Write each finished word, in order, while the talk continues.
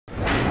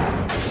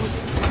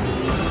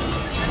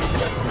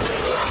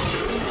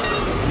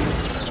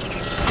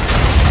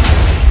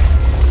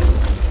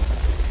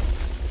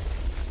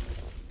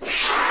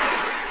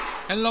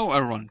Hello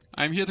everyone,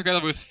 I'm here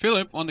together with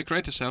Philip on the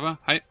creator server.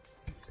 Hi.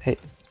 Hey.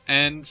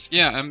 And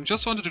yeah,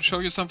 just wanted to show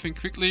you something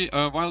quickly.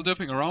 While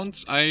derping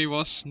around, I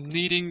was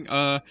needing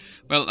a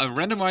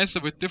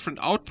randomizer with different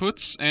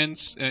outputs,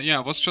 and yeah, I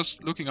was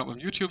just looking up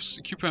on YouTube.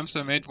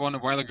 QASI made one a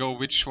while ago,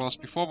 which was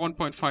before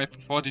 1.5,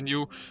 before the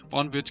new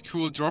 1-bit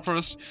cool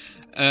droppers,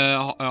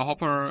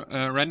 hopper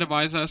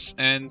randomizers,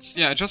 and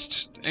yeah, I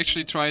just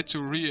actually tried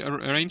to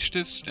rearrange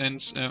this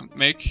and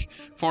make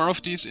 4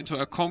 of these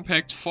into a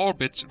compact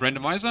 4-bit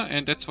randomizer,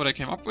 and that's what I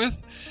came up with.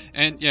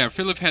 And yeah,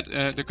 Philip had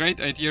the great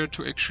idea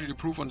to actually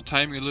improve on the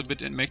timing a little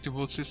bit and make the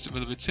whole system a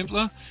little bit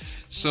simpler.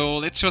 So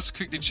let's just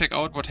quickly check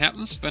out what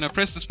happens. When I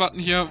press this button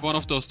here, one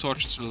of those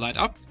torches will light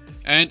up,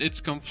 and it's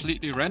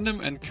completely random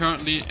and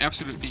currently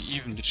absolutely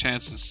even, the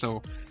chances.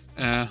 So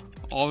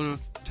all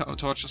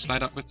torches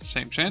light up with the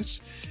same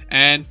chance.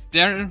 And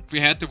there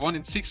we had the 1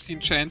 in 16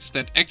 chance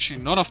that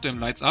actually none of them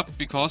lights up,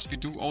 because we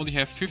do only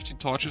have 15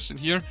 torches in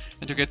here,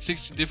 and to get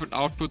 16 different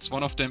outputs,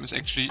 one of them is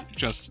actually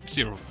just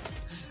 0.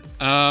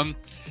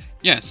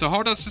 Yeah, so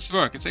how does this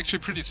work? It's actually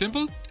pretty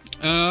simple.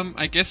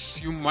 I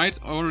guess you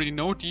might already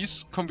know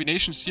these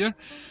combinations here.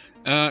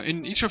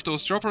 In each of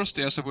those droppers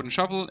there's a wooden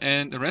shovel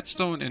and a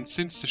redstone, and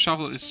since the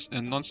shovel is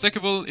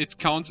non-stackable, it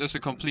counts as a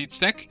complete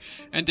stack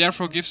and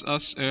therefore gives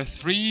us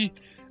 3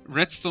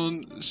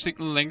 redstone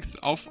signal length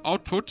of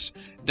output.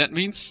 That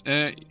means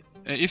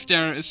if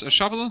there is a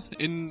shovel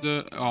in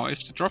the, or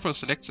if the dropper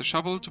selects a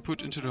shovel to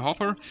put into the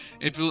hopper,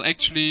 it will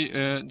actually,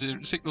 the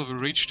signal will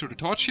reach to the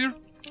torch here.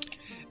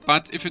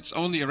 But if it's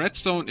only a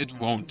redstone, it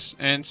won't,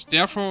 and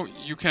therefore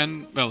you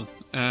can, well,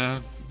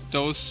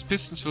 those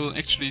pistons will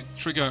actually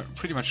trigger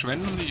pretty much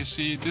randomly. You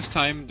see this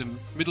time the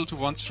middle two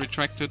ones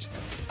retracted,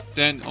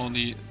 then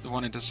only the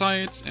one at the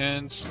side,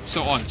 and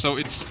so on. So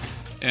it's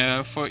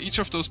for each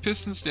of those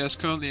pistons there's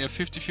currently a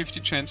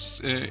 50-50 chance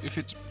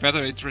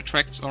whether it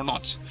retracts or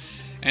not.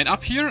 And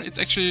up here it's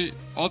actually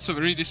also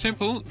really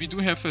simple. We do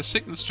have a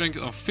signal strength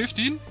of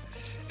 15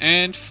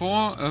 and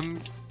 4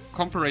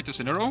 comparators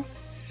in a row.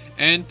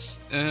 And,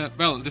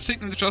 well, the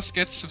signal just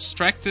gets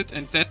subtracted,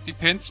 and that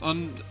depends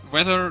on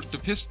whether the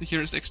piston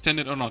here is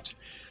extended or not.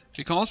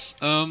 Because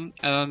a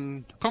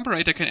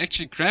comparator can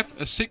actually grab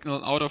a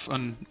signal out of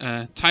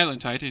a tile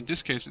entity, in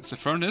this case it's a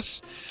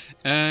furnace,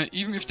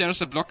 even if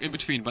there's a block in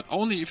between, but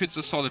only if it's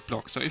a solid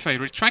block. So if I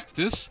retract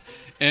this,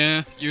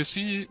 you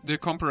see the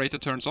comparator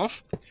turns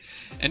off.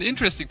 And the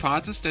interesting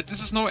part is that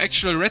this is no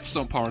actual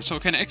redstone power, so I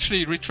can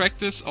actually retract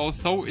this,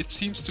 although it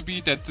seems to be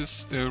that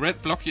this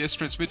red block here is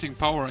transmitting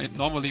power and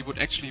normally would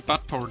actually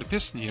butt power the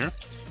piston here.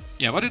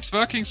 Yeah, but it's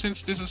working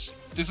since this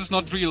is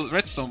not real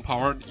redstone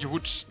power. You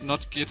would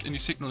not get any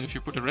signal if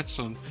you put a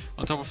redstone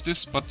on top of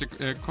this, but the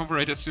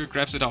comparator still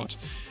grabs it out.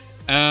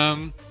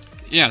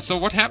 Yeah, so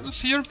what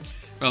happens here?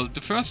 Well,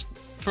 the first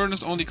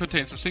furnace only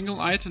contains a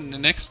single item, the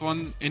next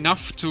one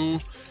enough to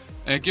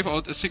give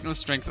out a signal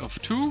strength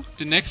of 2,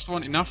 the next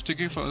one enough to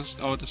give us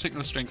out a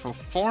signal strength of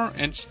 4,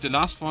 and the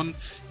last one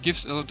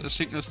gives out a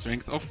signal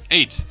strength of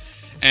 8.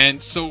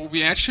 And so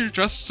we're actually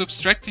just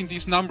subtracting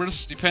these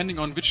numbers depending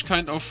on which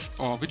kind of,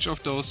 or which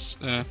of those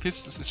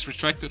pistons is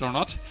retracted or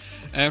not,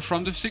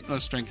 from the signal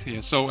strength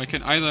here. So I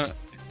can either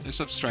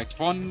subtract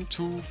 1,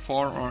 2,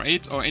 4 or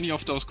 8 or any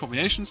of those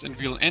combinations, and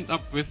we'll end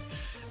up with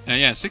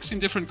 16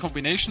 different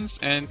combinations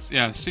and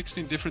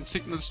 16 different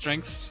signal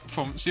strengths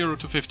from 0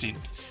 to 15.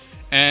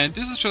 And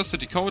this is just a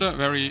decoder,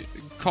 very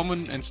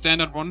common and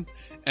standard one,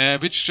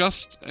 which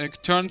just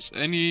turns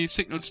any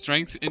signal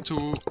strength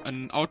into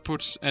an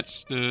output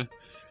at the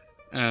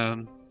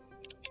at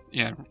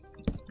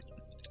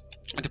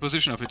the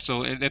position of it. So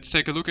let's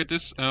take a look at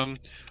this. All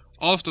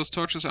of those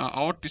torches are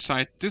out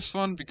beside this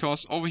one,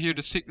 because over here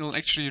the signal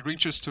actually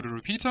reaches to the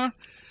repeater,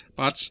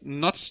 but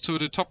not to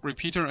the top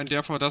repeater, and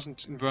therefore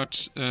doesn't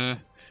invert the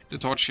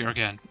torch here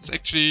again. It's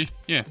actually,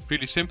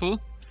 really simple.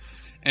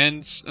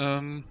 And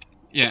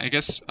yeah, I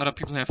guess other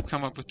people have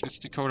come up with this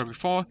decoder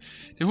before.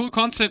 The whole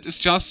concept is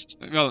just,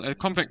 well, a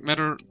compact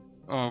matter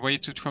way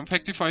to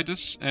compactify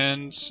this,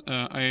 and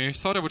I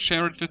thought I would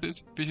share it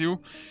with you.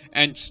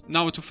 And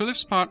now to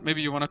Philip's part,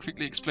 maybe you want to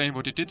quickly explain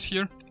what you did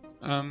here.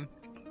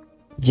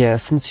 Yeah,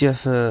 since you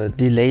have a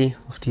delay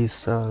of these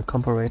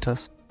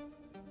comparators,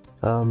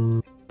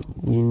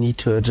 we need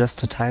to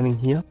adjust the timing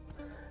here,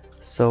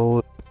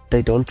 so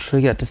they don't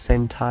trigger at the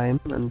same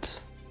time,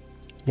 and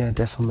yeah,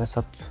 therefore mess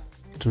up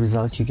the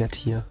result you get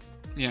here.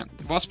 Yeah,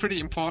 it was pretty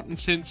important,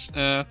 since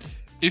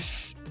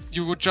if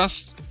you would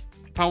just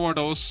power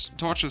those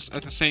torches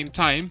at the same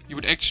time, you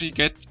would actually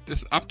get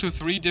up to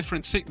 3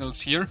 different signals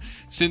here,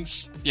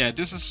 since, yeah,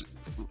 this is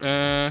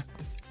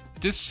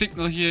this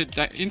signal here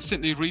that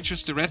instantly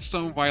reaches the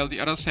redstone, while the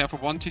others have a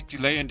 1-tick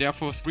delay, and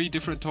therefore 3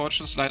 different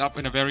torches light up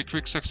in a very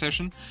quick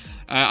succession,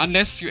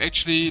 unless you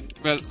actually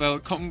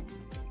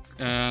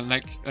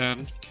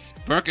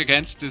work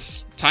against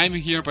this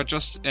timing here, but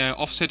just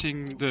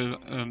offsetting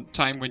the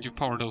time when you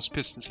power those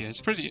pistons here.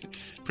 It's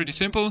pretty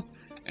simple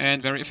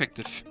and very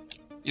effective.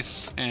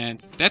 Yes,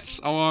 and that's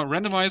our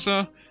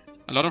randomizer.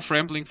 A lot of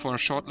rambling for a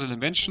short little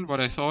invention,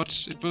 but I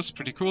thought it was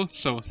pretty cool.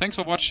 So thanks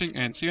for watching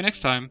and see you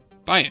next time.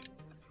 Bye!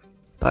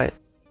 Bye.